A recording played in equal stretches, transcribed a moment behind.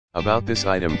About this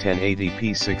item: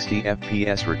 1080p 60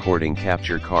 fps recording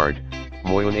capture card,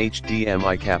 Moyon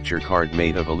HDMI capture card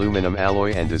made of aluminum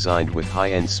alloy and designed with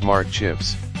high-end smart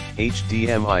chips,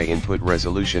 HDMI input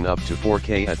resolution up to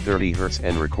 4K at 30Hz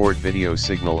and record video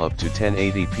signal up to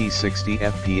 1080p 60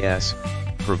 fps,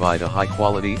 provide a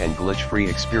high-quality and glitch-free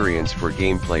experience for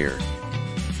game player.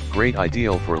 Great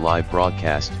ideal for live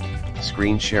broadcast,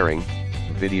 screen sharing,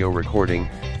 video recording,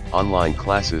 online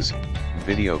classes,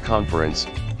 video conference,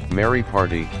 merry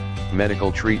party,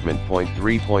 medical treatment.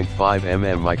 3.5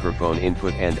 mm microphone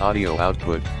input and audio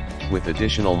output, with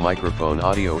additional microphone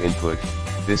audio input.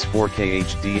 This 4K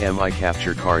HDMI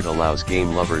capture card allows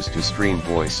game lovers to stream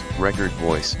voice, record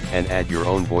voice, and add your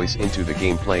own voice into the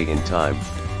gameplay in time,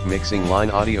 mixing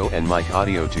line audio and mic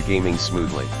audio to gaming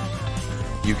smoothly.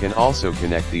 You can also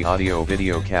connect the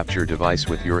audio-video capture device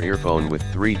with your earphone with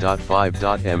 3.5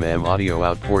 mm audio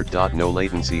out port. No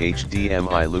latency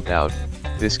HDMI loop out.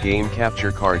 This game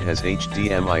capture card has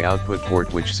HDMI output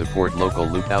port which support local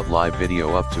loop out live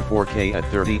video up to 4K at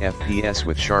 30 fps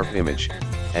with sharp image,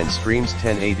 and streams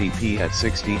 1080p at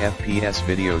 60 fps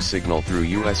video signal through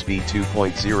USB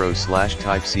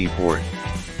 2.0/Type-C port.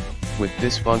 With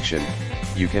this function,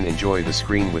 you can enjoy the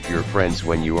screen with your friends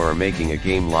when you are making a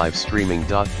game live streaming.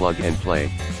 Plug and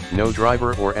play, no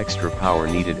driver or extra power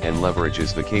needed, and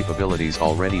leverages the capabilities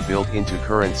already built into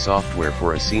current software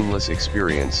for a seamless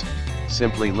experience.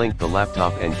 Simply link the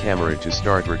laptop and camera to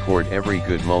start record every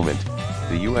good moment.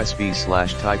 The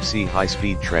USB/Type-C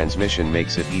high-speed transmission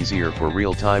makes it easier for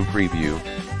real-time preview,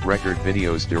 record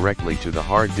videos directly to the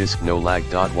hard disk. No lag.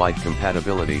 Wide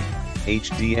compatibility,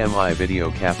 HDMI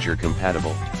video capture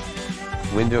compatible.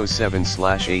 Windows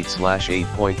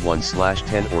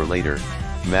 7/8/8.1/10 or later,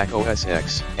 Mac OS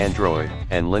X, Android,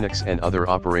 and Linux and other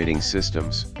operating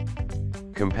systems.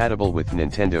 Compatible with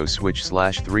Nintendo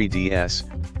Switch/3DS,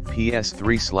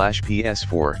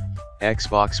 PS3/PS4,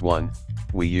 Xbox One,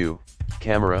 Wii U,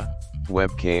 camera,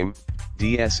 webcam,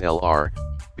 DSLR,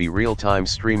 be real-time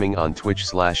streaming on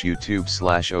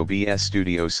Twitch/YouTube/OBS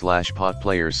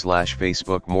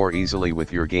Studio/PodPlayer/Facebook more easily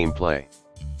with your gameplay.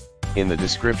 In the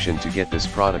description to get this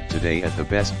product today at the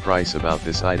best price. About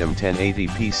this item: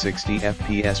 1080p 60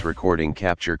 fps recording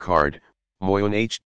capture card, Moyon